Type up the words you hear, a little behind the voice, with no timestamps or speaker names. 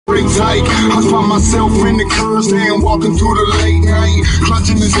tight. I find myself in the curves, staying walking through the late night,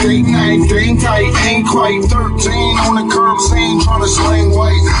 clutching this date night, dang tight, ain't quite 13 on the curb, scene, trying to slang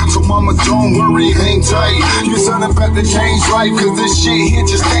white. So mama, don't worry, hang tight. You son about to change life, cause this shit here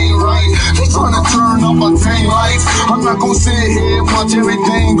just ain't right. They trying to turn up my tame lights. I'm not gonna sit here and watch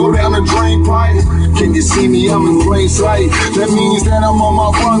everything go down the drain pipe. Can you see me? I'm in plain sight. That means that I'm on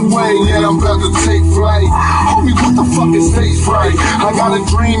my runway, and I'm about to take flight. Homie, what the fuck is stage fright? I got a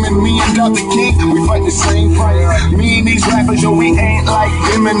dream, and me and Dr. King, we fight the same fight. Me and these rappers, yo, we ain't like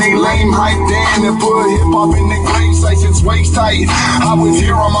them, and they lame hype. Damn, and put hip-hop in the grave sites, it's waist tight. I was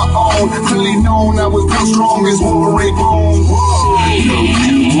here on my own, clearly known I was built strong as Wolverine bone. Yo,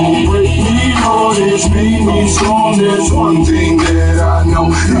 you won't break me, Lord, it's made me strong. There's one thing that I know,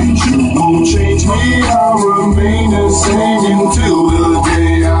 and you won't change me. I'll remain the same until the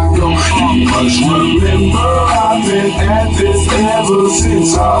day I go. You must remember, I've been at this ever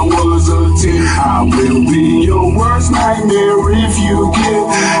since I was a teen. I will be your worst nightmare if you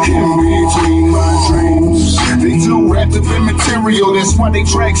get in between my dreams. They too wrapped up in material, that's why they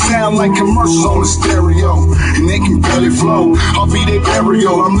track sound like commercials on the stereo, and they can barely flow. I'll be their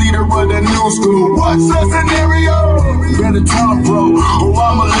burial, I'm leader of the new school. What's the scenario? Better tell them, bro, or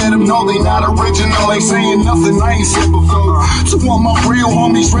I'ma let them know they not original. Ain't saying nothing I ain't said before. To all my real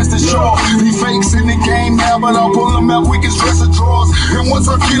homies, rest assured, these fakes in the game now, but I'll pull them out, we can stress the drawers. And once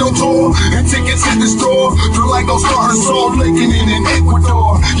I get on tour, and tickets hit the store, feel like I'll start her soul licking it in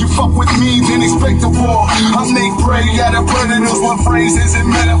Ecuador. You fuck with me, then expect a war. I'm Nate Bray, got a predators, what phrases and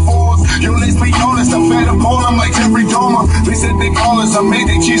metaphors. Yo, let's be honest, I'm fed up on them like Jeffrey Dahmer. They said they call us, I made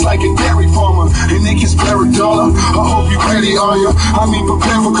their cheese like a dairy farmer, and they can spare $1. I hope you ready, are ya? I mean,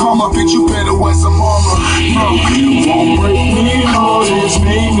 prepare for karma, bitch, you better wear some armor. No, you won't break me, Lord, it's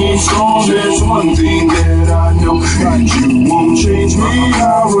made me strong. There's one thing that I know, and you won't change me.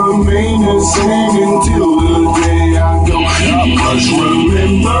 I'll remain the same until the day I go. I must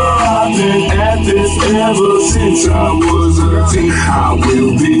remember, I've been at this ever since I was a teen. I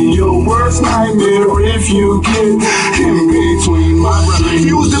will be your worst nightmare if you get in between my dreams.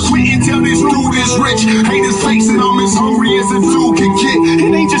 Use the quit and tell this dude is rich. Haters facing, I'm as hungry as a dude can get.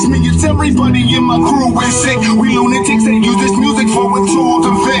 It ain't just me, it's everybody in my crew is sick. We lunatics that use this music for a tool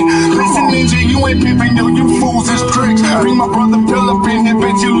to fit. Listen, Ninja, you ain't pimping, yo, you fools is tricks. Bring my brother Bill up in here,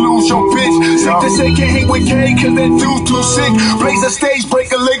 bitch, you lose your bitch. Sick to say, can't hang with K, cause that dude too sick. Blaze a stage,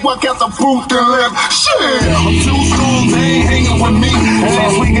 break a leg, walk out the booth and live. Shit, I'm too strong, they ain't hanging with me.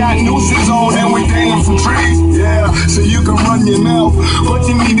 Unless we got nooses on and we dangling from trees. Yeah, so you can run your mouth, but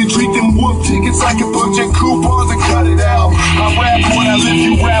you need to treat them wolf tickets like a bunch of coupons and cut it out. I rap when I live,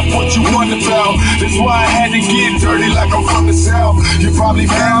 you rap what you want about. That's why I had to get dirty like I'm from the South. You probably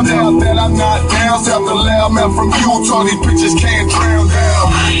found out that I'm not down south. The loud man from Utah, these bitches can't drown down.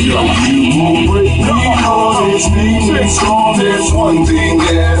 Yo, you won't break me, Lord, it's made me strong. There's one thing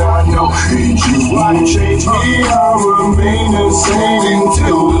that I know, and you won't change me. I'll remain the same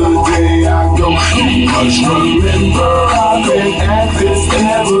until the day I go. You must remember, I've been at this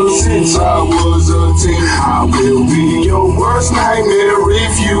ever since I was